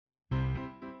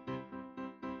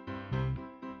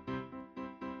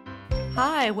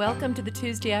Hi, welcome to the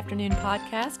Tuesday Afternoon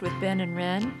Podcast with Ben and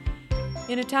Ren.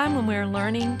 In a time when we're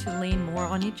learning to lean more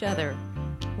on each other,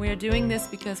 we are doing this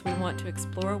because we want to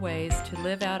explore ways to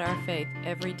live out our faith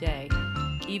every day,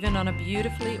 even on a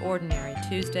beautifully ordinary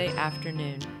Tuesday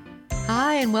afternoon.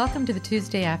 Hi, and welcome to the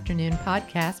Tuesday Afternoon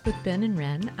Podcast with Ben and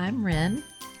Ren. I'm Ren.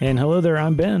 And hello there,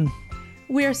 I'm Ben.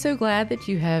 We are so glad that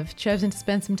you have chosen to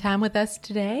spend some time with us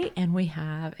today, and we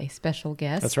have a special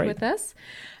guest with us.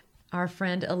 Our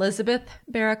friend Elizabeth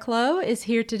Barraclough is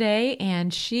here today,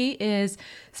 and she is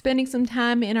spending some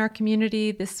time in our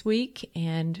community this week,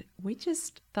 and we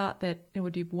just thought that it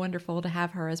would be wonderful to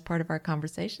have her as part of our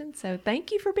conversation. So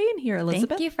thank you for being here,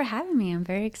 Elizabeth. Thank you for having me. I'm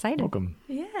very excited. Welcome.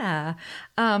 Yeah.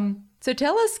 So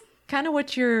tell us kind of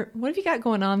what have you got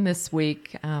going on this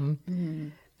week? Well,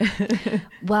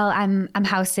 I'm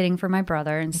house sitting for my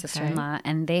brother and sister-in-law,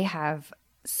 and they have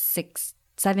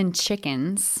 7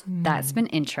 chickens. That's been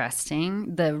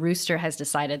interesting. The rooster has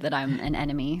decided that I'm an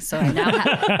enemy, so I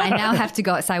now have to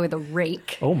go outside with a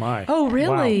rake. Oh my! Oh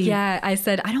really? Wow. Yeah, I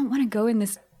said I don't want to go in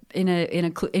this in a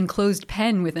enclosed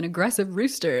pen with an aggressive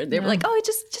rooster. They were like, "Oh,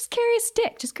 just carry a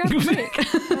stick, just grab a rake."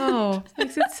 Oh,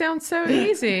 makes it sound so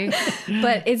easy.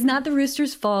 But it's not the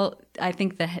rooster's fault. I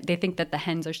think they think that the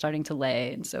hens are starting to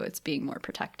lay, and so it's being more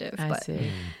protective. I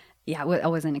see. Yeah, I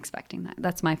wasn't expecting that.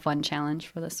 That's my fun challenge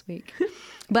for this week.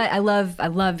 But I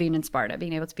love being in Sparta,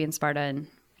 being able to be in Sparta, and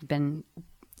I've been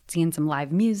seeing some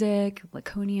live music,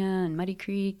 Laconia and Muddy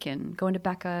Creek, and going to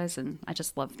Becca's, and I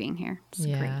just love being here. It's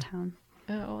a great town.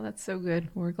 Oh, that's so good.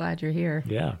 We're glad you're here.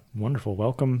 Yeah, wonderful.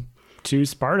 Welcome to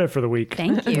Sparta for the week.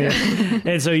 Thank you.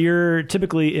 And so you're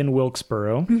typically in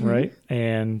Wilkesboro, right?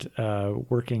 And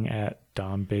working at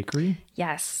Dom Bakery.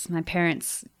 Yes, my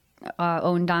parents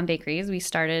own Dom Bakeries. We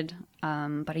started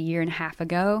about a year and a half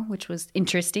ago, which was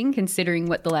interesting considering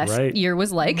what the last year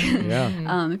was like,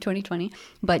 2020.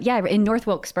 But yeah, in North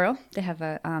Wilkesboro, they have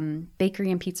a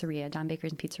bakery and pizzeria, Dom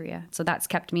Bakeries and Pizzeria. So that's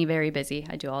kept me very busy.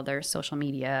 I do all their social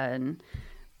media and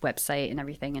website and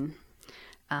everything.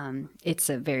 And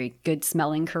it's a very good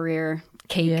smelling career.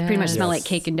 Cake, pretty much smell like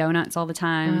cake and donuts all the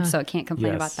time. So I can't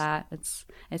complain about that. It's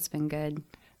been good.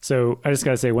 So I just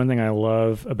got to say one thing I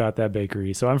love about that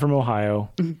bakery. So I'm from Ohio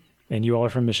and you all are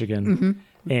from Michigan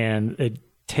and it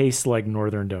tastes like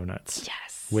Northern donuts.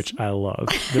 Yes. Which I love.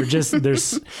 There's I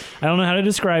don't know how to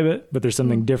describe it, but there's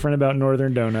something different about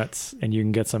Northern donuts, and you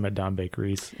can get some at Dom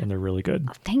Bakeries and they're really good.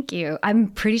 Oh, thank you. I'm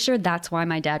pretty sure that's why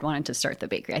my dad wanted to start the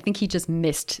bakery. I think he just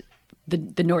missed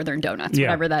the Northern donuts,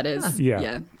 whatever that is.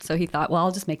 Yeah. So he thought, well,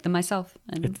 I'll just make them myself.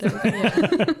 And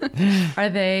Are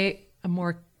they a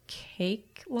more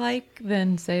cake-like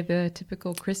than, say, the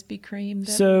typical Krispy Kreme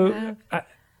that we have?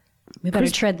 We better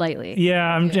tread lightly. Yeah,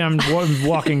 I'm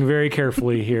walking very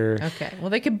carefully here. Okay. Well,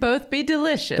 they could both be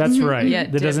delicious. That's right.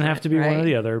 Yet That doesn't have to be one or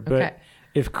the other. But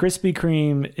if Krispy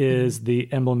Kreme is the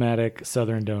emblematic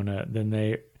Southern donut, then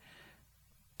they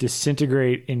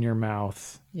disintegrate in your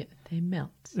mouth. Yeah, they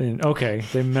melt. And,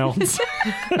 they melt.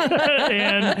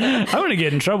 And I'm going to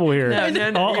get in trouble here.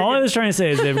 No, all I was trying to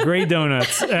say is they have great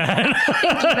donuts. Thank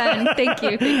you, Ben. Thank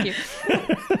you.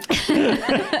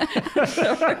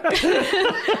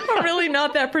 I'm really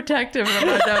not that protective of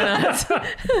our donuts.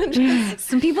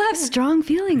 Some people have strong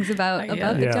feelings about the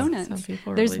donuts. Some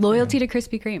people There's really loyalty to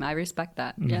Krispy Kreme. I respect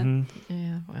that. Mm-hmm.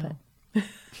 Yeah, well.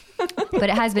 But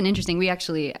it has been interesting. We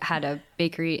actually had a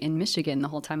bakery in Michigan the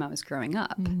whole time I was growing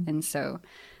up. And so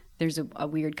there's a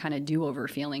weird kind of do-over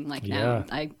feeling like now.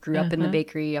 I grew up in the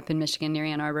bakery up in Michigan near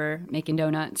Ann Arbor, making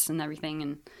donuts and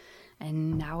everything.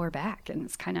 And now we're back, and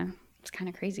it's kind of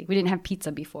crazy. We didn't have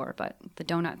pizza before, but the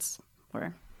donuts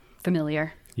were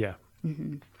familiar. Yeah.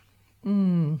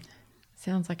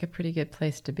 Sounds like a pretty good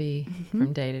place to be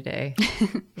from day to day.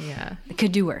 Yeah. It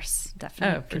could do worse,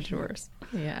 definitely. Oh, for sure.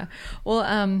 Yeah. Well,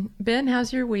 Ben,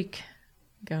 how's your week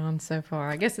gone so far?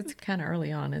 I guess it's kind of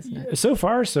early on, isn't it? So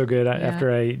far, so good.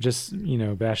 After I just,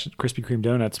 bashed Krispy Kreme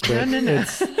donuts. But No.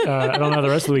 it's, I don't know how the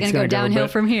rest of the week's going to go downhill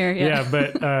but, from here. Yeah,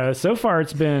 but so far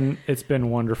it's been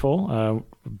wonderful.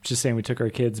 Just saying we took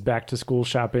our kids back to school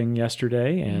shopping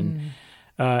yesterday. And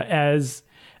as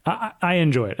I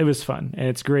enjoy it. It was fun. And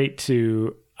it's great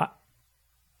to...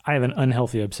 I have an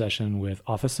unhealthy obsession with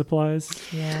office supplies.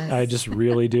 Yes. I just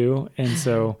really do. And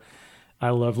so I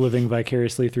love living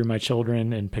vicariously through my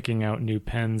children and picking out new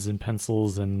pens and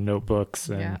pencils and notebooks.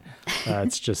 And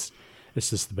it's just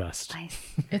the best. Nice.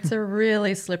 It's a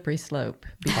really slippery slope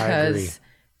because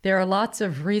there are lots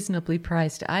of reasonably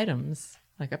priced items,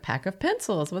 like a pack of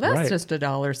pencils. Well, that's just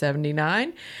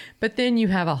 $1.79. But then you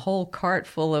have a whole cart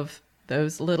full of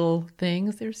those little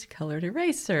things. There's colored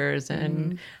erasers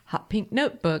and hot pink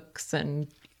notebooks and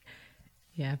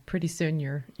Yeah, pretty soon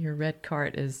your red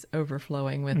cart is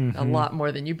overflowing with a lot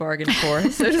more than you bargained for,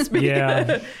 so to speak.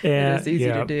 Yeah, it's easy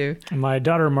to do. My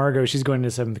daughter Margot, she's going to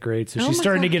 7th grade, so she's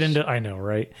starting to get into. I know,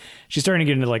 right? She's starting to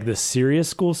get into like the serious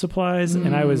school supplies,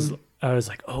 and I was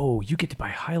like, oh, you get to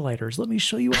buy highlighters. Let me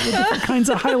show you all the different kinds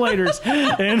of highlighters.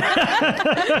 And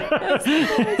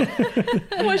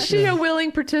was she a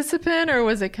willing participant, or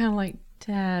was it kind of like,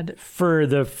 Dad? For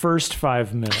the first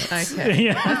 5 minutes. Okay.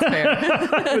 Yeah. That's fair.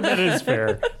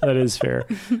 That is fair.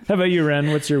 How about you,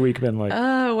 Ren? What's your week been like?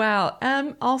 Oh, wow.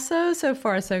 Also, so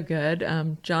far, so good.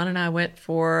 John and I went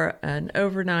for an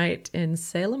overnight in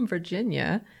Salem,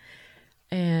 Virginia,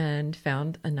 and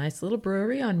found a nice little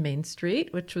brewery on Main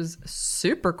Street, which was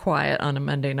super quiet on a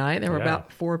Monday night. There were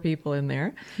about 4 people in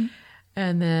there.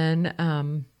 And then...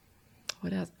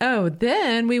 what else? Oh,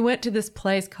 then we went to this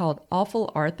place called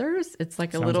Awful Arthur's. It's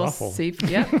like Sounds a little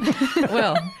seafood. Yep.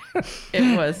 Well,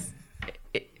 it was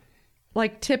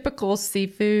like typical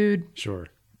seafood. Sure.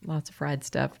 Lots of fried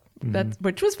stuff.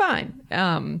 Which was fine.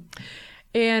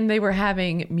 And they were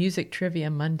having music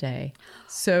trivia Monday.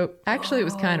 So actually it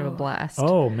was kind of a blast.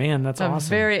 Oh man, that's awesome. A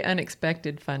very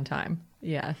unexpected fun time.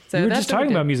 Yeah. So we were just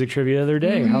talking about music trivia the other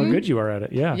day, how good you are at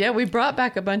it. Yeah. Yeah, we brought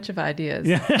back a bunch of ideas.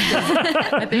 Yeah.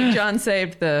 I think John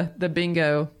saved the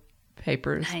bingo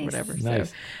papers, whatever.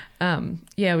 Nice. So,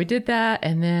 yeah, we did that,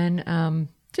 and then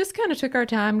just kind of took our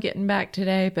time getting back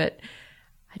today, but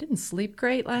I didn't sleep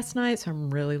great last night, so I'm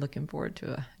really looking forward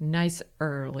to a nice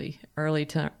early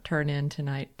turn in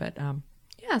tonight. But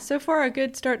yeah, so far a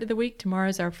good start to the week.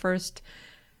 Tomorrow's our first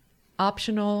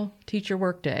optional teacher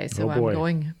work day, so I'm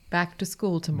going back to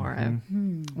school tomorrow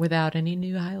without any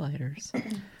new highlighters.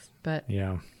 But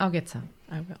yeah, I'll get some.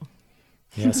 I will.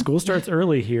 Yeah, school starts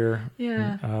early here.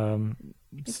 Yeah.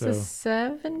 It's the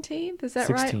 17th, is that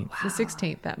 16th. Right? Wow. The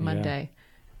 16th, that Monday.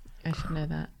 Yeah. I should know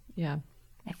that. Yeah.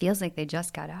 It feels like they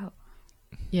just got out.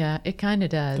 Yeah, it kind of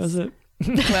does. Does it?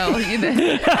 Well, I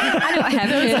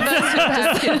don't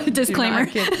have kids. Disclaimer.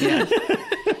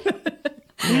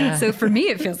 Yeah. So for me,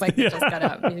 it feels like they just got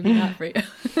out. Maybe not for you.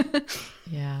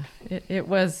 Yeah, it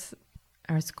was.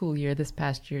 Our school year this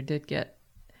past year did get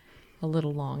a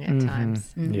little long at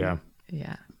times. Mm-hmm. Yeah.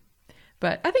 Yeah.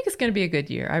 But I think it's going to be a good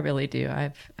year. I really do.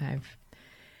 I'm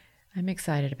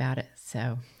excited about it.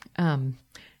 So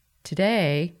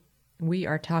today we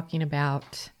are talking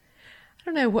about, I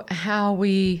don't know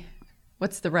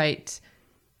what's the right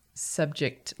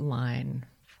subject line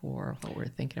for what we're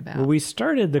thinking about. Well, we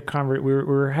started the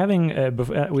we're having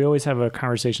we always have a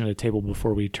conversation at a table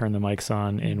before we turn the mics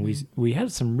on, and we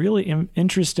had some really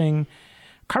interesting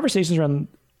conversations around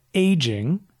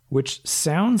aging, which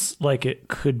sounds like it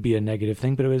could be a negative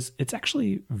thing, but it's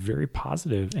actually very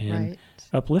positive and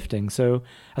uplifting. So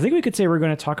I think we could say we're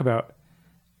going to talk about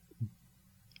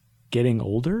getting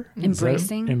older,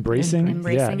 embracing.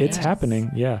 Yeah, it's happening.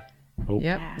 Yeah. Oh,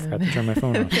 I forgot to turn my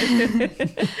phone off.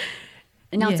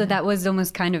 And also that was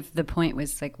almost kind of the point,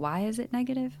 was like, why is it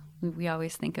negative? We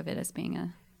always think of it as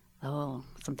being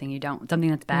something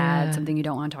that's bad, something you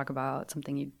don't want to talk about,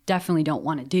 something you definitely don't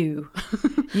want to do.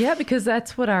 Yeah, because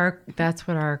that's what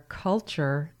our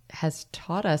culture has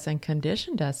taught us and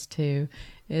conditioned us to,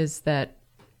 is that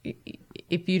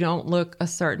if you don't look a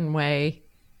certain way,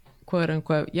 quote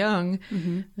unquote young,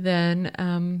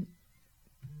 then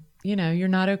you're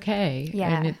not okay.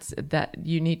 Yeah. And it's that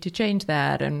you need to change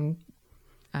that, and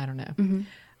I don't know.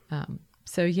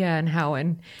 So yeah, and how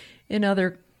in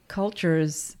other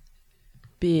cultures,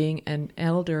 being an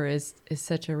elder is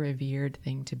such a revered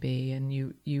thing to be, and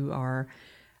you are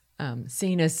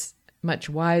seen as much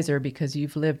wiser because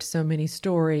you've lived so many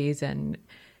stories. And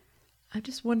I'm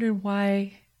just wondering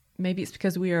why. Maybe it's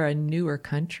because we are a newer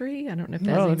country. I don't know if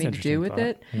that has anything to do with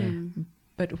it. Yeah.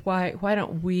 But why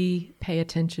don't we pay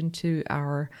attention to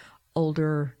our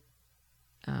older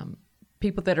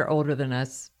people that are older than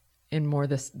us in more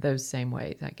those same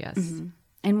ways, I guess. Mm-hmm.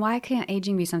 And why can't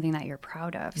aging be something that you're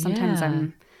proud of? Sometimes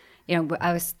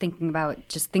I was thinking about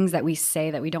just things that we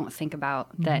say that we don't think about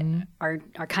that are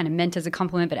kind of meant as a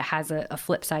compliment, but it has a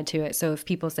flip side to it. So if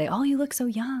people say, "Oh, you look so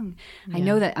young," I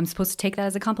know that I'm supposed to take that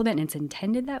as a compliment, and it's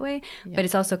intended that way, but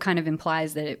it's also kind of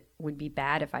implies that it would be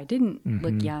bad if I didn't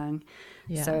look young.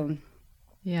 Yeah. So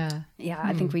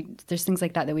I think there's things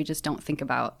like that we just don't think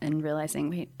about, and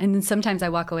realizing, and then sometimes I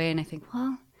walk away and I think,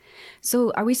 well,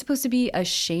 so are we supposed to be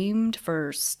ashamed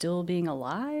for still being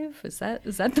alive? Is that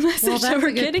the message that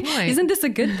we're getting? Point. Isn't this a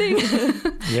good thing?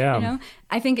 Yeah.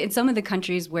 I think in some of the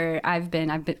countries where I've been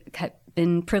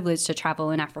been privileged to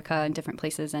travel in Africa and different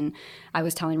places. And I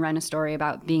was telling Ren a story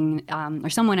about being, or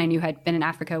someone I knew had been in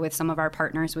Africa with some of our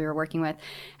partners we were working with.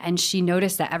 And she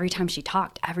noticed that every time she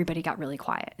talked, everybody got really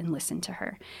quiet and listened to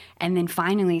her. And then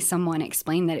finally someone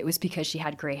explained that it was because she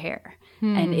had gray hair.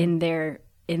 And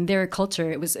in their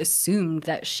culture, it was assumed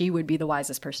that she would be the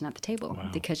wisest person at the table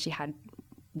because she had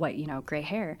white, gray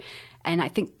hair. And I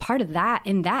think part of that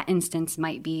in that instance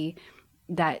might be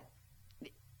that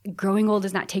growing old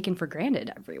is not taken for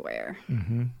granted everywhere.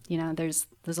 There's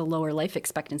a lower life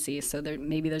expectancy, so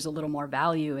maybe there's a little more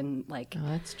value in like. Oh,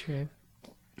 that's true.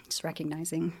 Just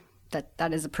recognizing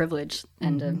that is a privilege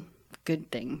and a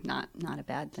good thing, not a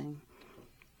bad thing.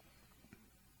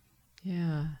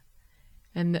 Yeah,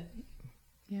 and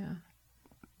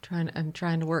I'm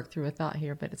trying to work through a thought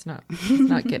here, but it's not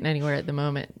getting anywhere at the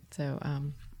moment. So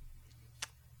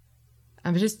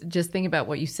I'm just thinking about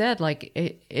what you said. Like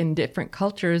in different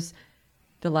cultures,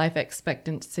 the life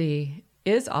expectancy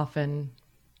is often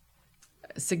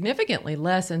significantly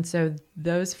less, and so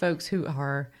those folks who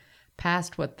are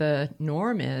past what the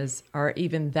norm is are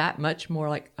even that much more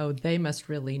like, oh, they must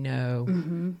really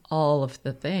know all of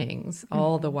the things,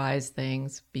 all the wise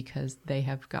things, because they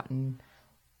have gotten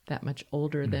that much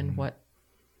older than what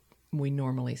we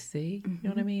normally see. You know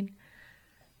what I mean?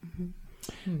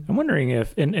 I'm wondering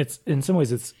if, and it's in some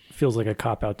ways it feels like a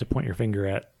cop out to point your finger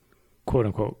at quote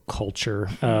unquote culture.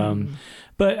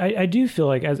 But I do feel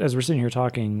like as we're sitting here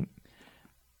talking,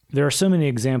 there are so many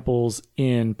examples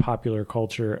in popular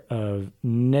culture of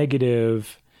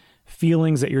negative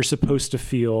feelings that you're supposed to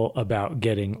feel about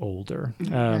getting older.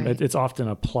 It's often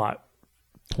a plot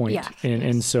point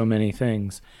in so many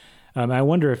things. I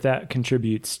wonder if that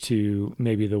contributes to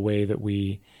maybe the way that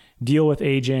we deal with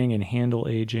aging and handle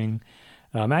aging.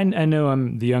 I know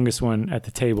I'm the youngest one at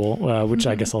the table, which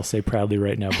I guess I'll say proudly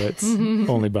right now, but it's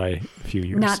only by a few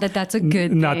years. Not that that's a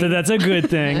good thing. Not that that's a good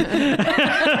thing.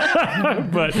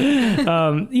 But,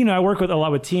 I work a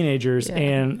lot with teenagers,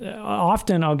 and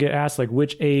often I'll get asked, like,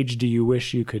 which age do you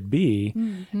wish you could be?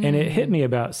 And it hit me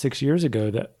about 6 years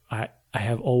ago that I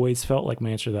have always felt like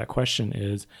my answer to that question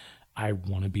is, I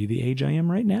want to be the age I am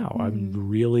right now. I'm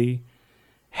really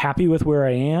happy with where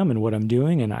I am and what I'm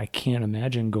doing, and I can't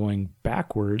imagine going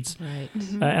backwards. Right.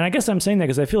 And I guess I'm saying that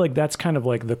because I feel like that's kind of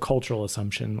like the cultural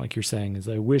assumption, like you're saying, is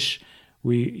I wish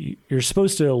you're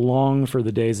supposed to long for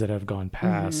the days that have gone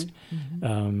past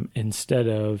instead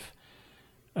of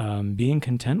being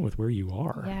content with where you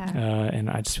are. Yeah. And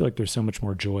I just feel like there's so much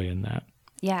more joy in that.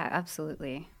 Yeah,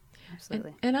 absolutely.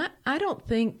 And I don't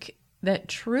think that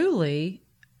truly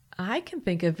I can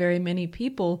think of very many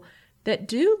people that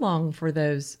do long for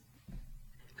those,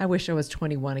 I wish I was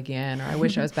 21 again, or I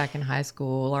wish I was back in high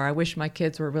school, or I wish my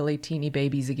kids were really teeny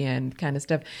babies again, kind of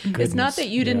stuff. Goodness, it's not that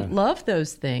you didn't love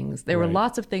those things. There were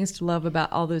lots of things to love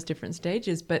about all those different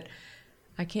stages, but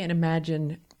I can't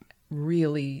imagine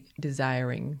really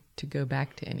desiring to go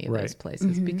back to any of those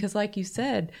places. Because like you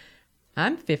said,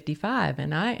 I'm 55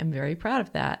 and I am very proud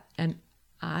of that. And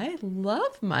I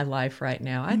love my life right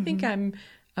now. I think I'm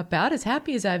about as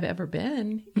happy as I've ever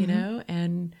been, you know,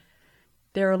 and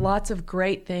there are lots of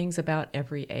great things about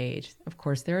every age. Of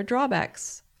course, there are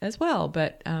drawbacks as well,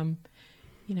 but,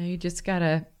 you just got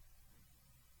to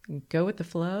go with the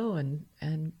flow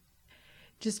and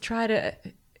just try to,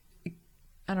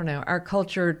 I don't know, our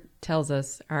culture tells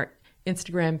us, our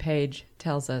Instagram page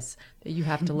tells us that you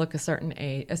have to look a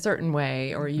certain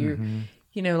way, or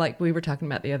like we were talking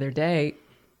about the other day,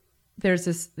 there's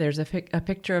a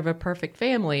picture of a perfect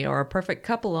family or a perfect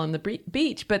couple on the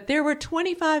beach, but there were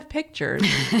 25 pictures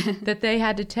that they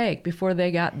had to take before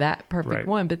they got that perfect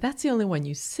one. But that's the only one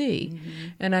you see.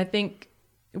 And I think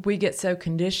we get so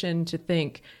conditioned to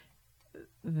think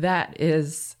that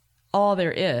is all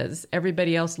there is.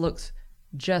 Everybody else looks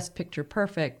just picture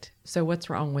perfect. So what's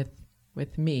wrong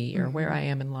with me or where I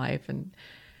am in life? And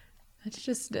that's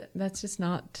just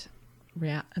not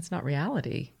it's not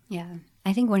reality. Yeah.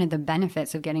 I think one of the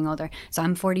benefits of getting older, so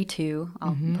I'm 42,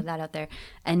 I'll put that out there,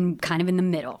 and kind of in the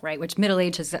middle, right? Which middle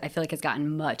age I feel like has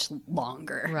gotten much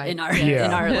longer in our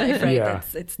life, right? Yeah.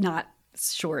 It's not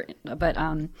short, but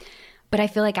I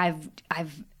feel like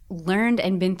I've learned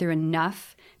and been through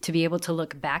enough to be able to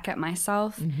look back at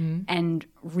myself and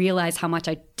realize how much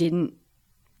I didn't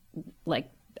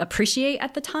appreciate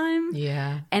at the time.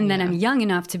 Yeah. And then I'm young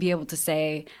enough to be able to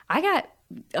say, I got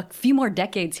a few more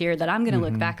decades here that I'm going to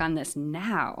look back on this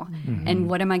now. And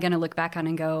what am I going to look back on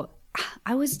and go,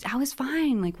 I was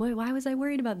fine. Like, why was I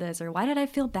worried about this? Or why did I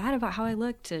feel bad about how I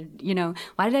looked?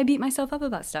 Why did I beat myself up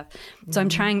about stuff? So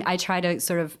I try to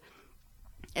sort of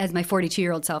as my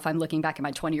 42-year-old self, I'm looking back at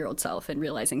my 20-year-old self and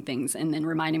realizing things, and then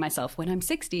reminding myself when I'm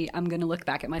 60, I'm going to look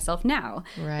back at myself now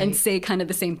and say kind of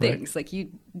the same things. Like,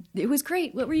 it was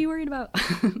great. What were you worried about?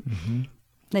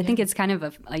 I think it's kind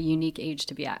of a unique age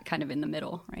to be at, kind of in the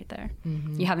middle right there.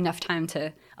 You have enough time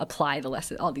to apply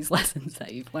all these lessons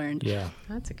that you've learned. Yeah.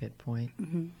 That's a good point.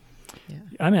 Yeah.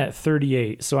 I'm at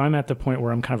 38, so I'm at the point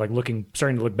where I'm kind of like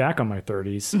starting to look back on my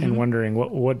 30s and wondering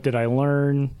what did I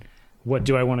learn? What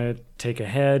do I want to take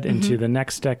ahead into the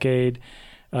next decade?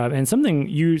 And something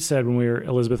you said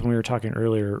Elizabeth, when we were talking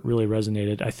earlier, really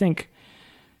resonated. I think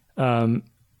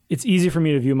it's easy for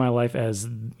me to view my life as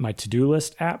my to-do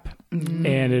list app. And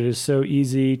it is so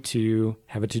easy to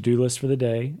have a to-do list for the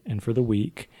day and for the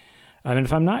week. And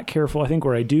if I'm not careful, I think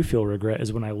where I do feel regret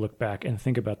is when I look back and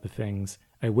think about the things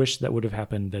I wish that would have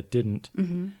happened that didn't,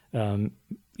 either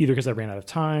because I ran out of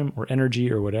time or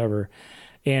energy or whatever.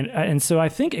 And so I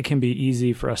think it can be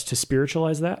easy for us to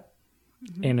spiritualize that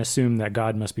and assume that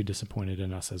God must be disappointed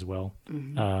in us as well.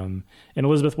 And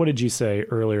Elizabeth, what did you say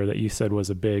earlier that you said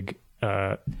was a big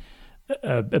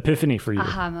epiphany for you?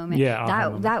 Aha moment.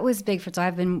 Yeah, that was big. So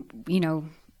I've been,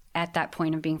 at that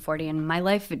point of being 40, and my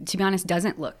life, to be honest,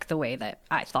 doesn't look the way that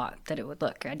I thought that it would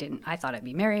look. I thought I'd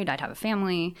be married, I'd have a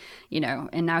family,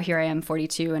 and now here I am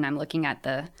 42, and I'm looking at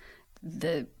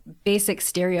the basic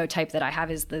stereotype that I have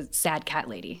is the sad cat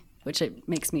lady, which it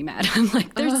makes me mad. I'm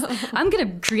like, I'm going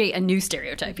to create a new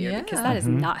stereotype here because that is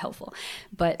not helpful.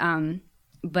 But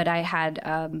I had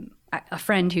a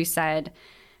friend who said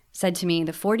to me,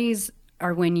 the 40s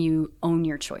are when you own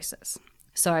your choices.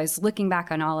 So I was looking back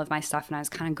on all of my stuff, and I was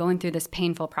kind of going through this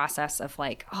painful process of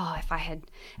like, if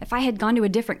I had gone to a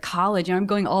different college, I'm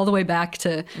going all the way back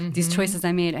to these choices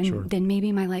I made, and then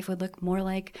maybe my life would look more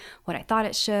like what I thought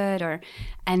it should,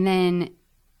 and then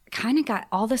kind of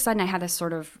all of a sudden I had this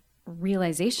sort of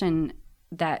realization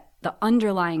that the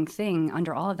underlying thing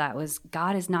under all of that was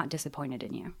God is not disappointed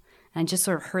in you. And I just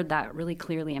sort of heard that really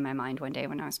clearly in my mind one day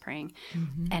when I was praying,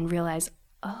 and realized,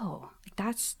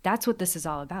 that's what this is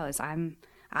all about. Is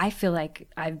I feel like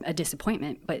I'm a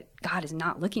disappointment, but God is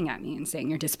not looking at me and saying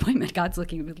you're a disappointment. God's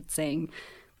looking and saying,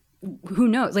 who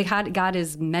knows? Like, how God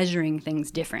is measuring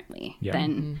things differently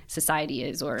than society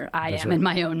is, or I am in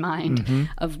my own mind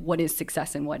of what is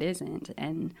success and what isn't.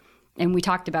 And we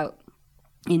talked about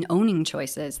in owning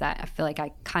choices that I feel like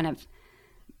I kind of,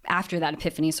 after that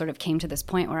epiphany, sort of came to this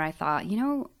point where I thought,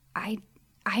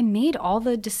 I made all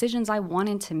the decisions I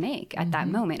wanted to make at that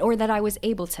moment, or that I was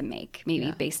able to make,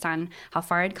 maybe based on how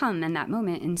far I'd come in that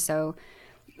moment. And so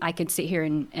I could sit here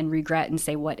and regret and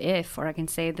say, what if? Or I can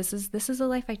say, this is a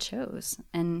life I chose.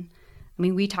 And I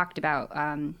mean, we talked about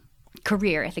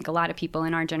career. I think a lot of people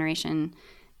in our generation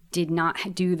did not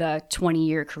do the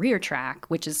 20-year career track,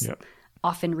 which is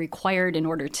often required in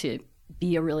order to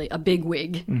be a big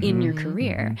wig in your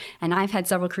career. And I've had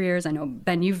several careers. I know,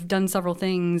 Ben, you've done several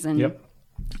things. And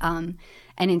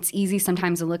and it's easy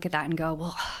sometimes to look at that and go,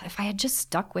 well, if I had just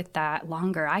stuck with that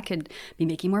longer, I could be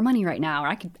making more money right now, or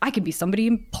I could be somebody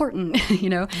important,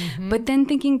 But then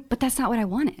thinking, but that's not what I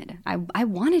wanted. I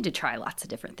wanted to try lots of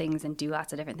different things and do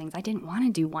lots of different things. I didn't want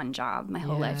to do one job my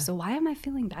whole life. So why am I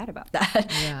feeling bad about that?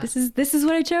 This is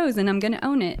what I chose, and I'm going to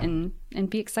own it and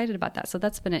be excited about that. So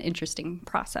that's been an interesting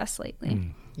process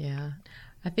lately. Yeah.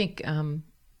 I think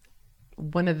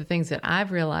one of the things that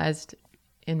I've realized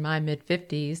in my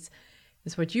mid-50s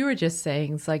is what you were just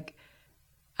saying. It's like,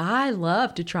 I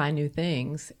love to try new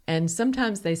things, and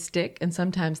sometimes they stick and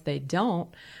sometimes they don't.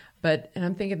 And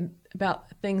I'm thinking about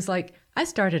things like, I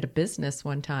started a business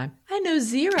one time. I know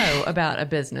zero about a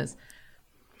business.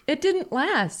 It didn't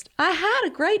last. I had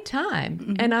a great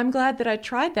time, and I'm glad that I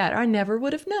tried that, or I never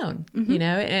would have known,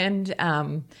 and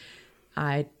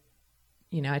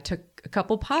I took a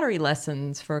couple pottery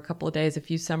lessons for a couple of days a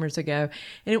few summers ago,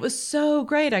 and it was so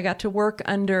great. I got to work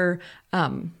under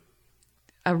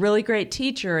a really great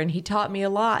teacher, and he taught me a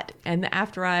lot. And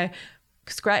after I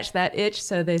scratched that itch,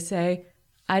 so they say,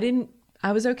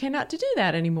 I was okay not to do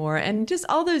that anymore. And just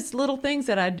all those little things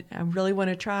that I really want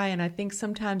to try. And I think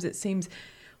sometimes it seems,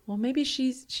 well, maybe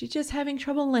she's just having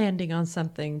trouble landing on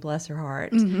something, bless her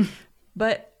heart.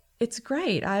 But it's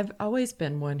great. I've always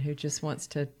been one who just wants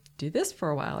to do this for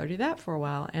a while or do that for a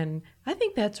while. And I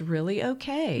think that's really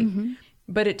okay.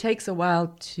 But it takes a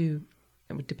while to,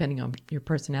 depending on your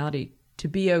personality, to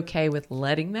be okay with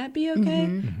letting that be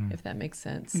okay, if that makes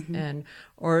sense. And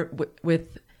or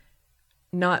with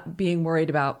not being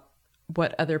worried about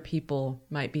what other people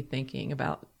might be thinking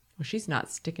about, well, she's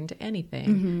not sticking to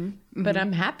anything, but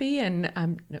I'm happy and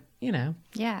I'm,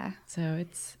 Yeah. So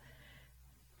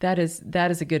that is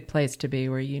a good place to be,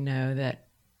 where that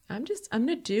I'm going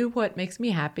to do what makes me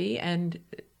happy, and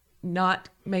not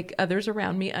make others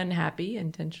around me unhappy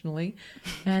intentionally,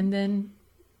 and then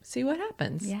see what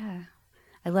happens. Yeah.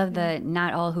 I love the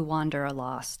 "not all who wander are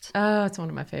lost." Oh, it's one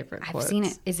of my favorite quotes. I've seen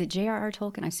it. Is it J.R.R.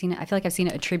 Tolkien? I've seen it. I feel like I've seen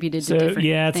it attributed to different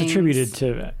it's things. attributed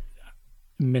to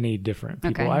many different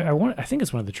people. Okay. I think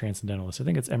it's one of the transcendentalists. I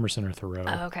think it's Emerson or Thoreau.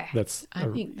 Oh, okay. I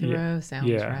think Thoreau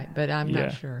sounds right, but I'm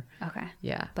not sure. Okay.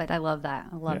 Yeah. But I love that.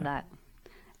 I love that.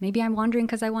 Maybe I'm wandering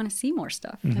because I want to see more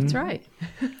stuff. Mm-hmm. That's right.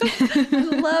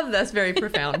 I love that's very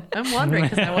profound. I'm wandering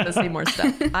because I want to see more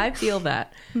stuff. I feel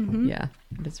that. Mm-hmm. Yeah,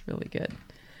 it's really good.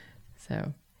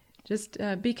 So just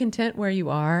be content where you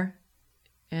are.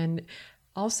 And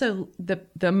also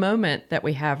the moment that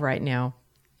we have right now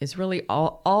is really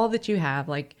all that you have,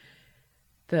 like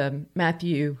the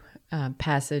Matthew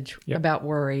passage about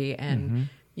worry. And,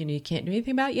 you can't do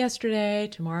anything about yesterday.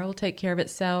 Tomorrow will take care of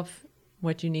itself.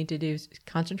 What you need to do is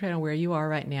concentrate on where you are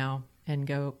right now and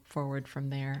go forward from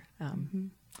there.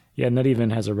 Yeah, and that even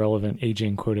has a relevant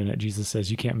aging quote in it. Jesus says,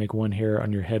 you can't make one hair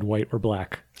on your head white or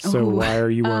black. So why are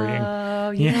you worrying?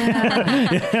 Oh, yeah.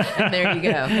 And there you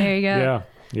go. There you go. Yeah.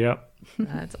 Yep.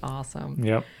 That's awesome.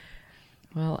 Yep.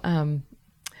 Well,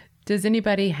 does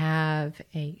anybody have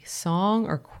a song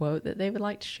or quote that they would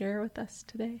like to share with us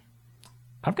today?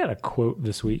 I've got a quote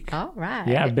this week. All right.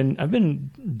 Yeah, I've been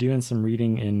doing some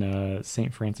reading in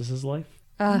St. Francis's life.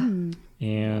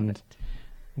 And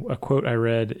a quote I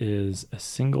read is, "A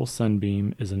single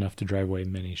sunbeam is enough to drive away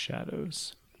many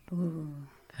shadows." Ooh,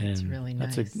 that's really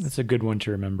nice. That's a good one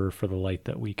to remember for the light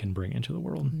that we can bring into the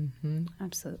world. Mm-hmm.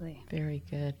 Absolutely. Very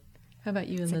good. How about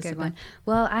you, Elizabeth? That's a good one.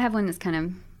 Well, I have one that's kind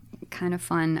of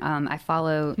fun. I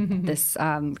follow this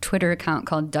Twitter account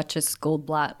called Duchess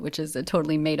Goldblatt, which is a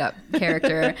totally made up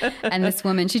character. And this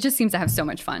woman, she just seems to have so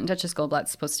much fun. Duchess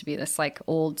Goldblatt's supposed to be this like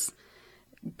old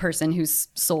person who's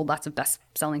sold lots of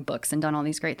best-selling books and done all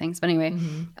these great things. But anyway,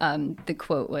 the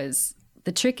quote was,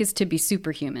 "The trick is to be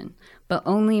superhuman, but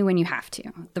only when you have to.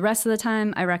 The rest of the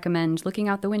time, I recommend looking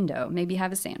out the window, maybe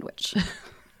have a sandwich."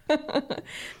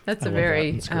 That's a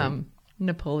very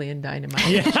Napoleon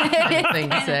Dynamite thing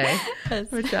to say,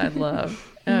 which I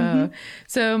love.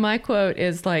 So my quote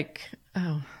is like,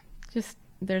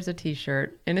 there's a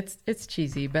t-shirt, and it's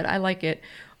cheesy, but I like it.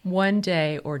 One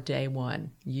day or day one,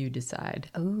 you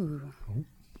decide. Ooh.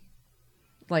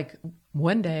 Like,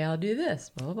 one day I'll do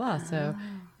this, blah, blah, blah. So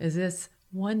is this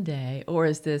one day or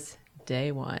is this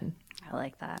day one? I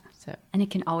like that. So, and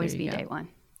it can always be day one.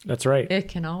 That's right. It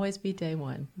can always be day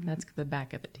one. That's the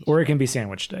back of the t-shirt. Or it can be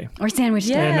sandwich day. Or sandwich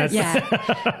day. Yeah.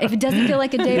 If it doesn't feel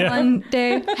like a day one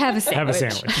day, have a sandwich.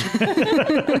 Have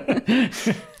a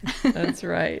sandwich. That's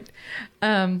right.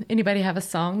 Anybody have a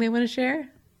song they want to share?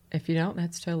 If you don't,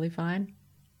 that's totally fine.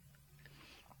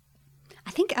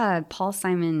 I think Paul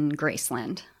Simon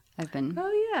Graceland. I've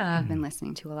been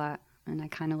listening to a lot, and I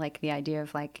kind of like the idea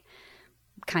of like,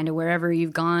 kind of wherever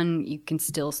you've gone, you can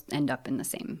still end up in the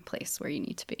same place where you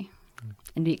need to be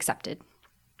and be accepted.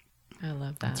 I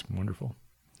love that. That's wonderful.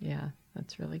 Yeah,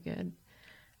 that's really good.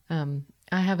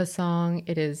 I have a song.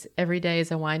 It is "Every Day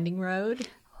is a Winding Road,"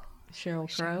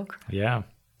 Sheryl Crow. Yeah.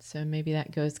 So maybe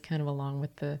that goes kind of along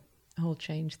with the whole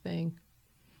change thing.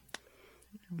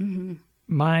 Mm-hmm.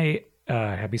 My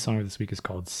happy song of this week is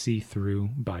called "See Through"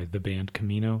 by the band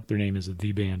Camino. Their name is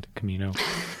the band Camino.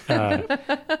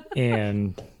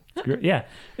 And yeah,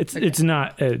 it's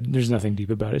not, there's nothing deep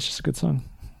about it. It's just a good song.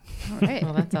 All right.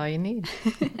 Well, that's all you need.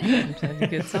 It's a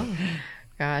good song.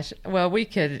 Gosh. Well, we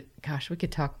could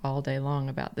talk all day long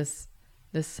about this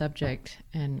subject,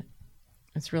 and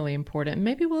it's really important.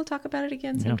 Maybe we'll talk about it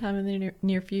again sometime in the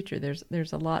near future.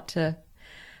 There's a lot to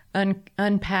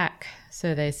unpack,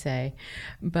 so they say.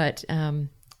 But in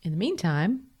the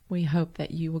meantime, we hope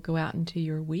that you will go out into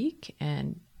your week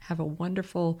and have a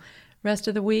wonderful rest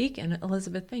of the week. And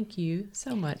Elizabeth, thank you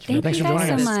so much. Thank you guys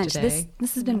so much. Today.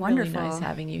 This has been wonderful. Really nice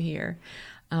having you here.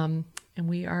 And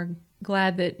we are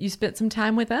glad that you spent some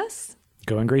time with us.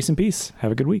 Go in grace and peace.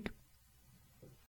 Have a good week.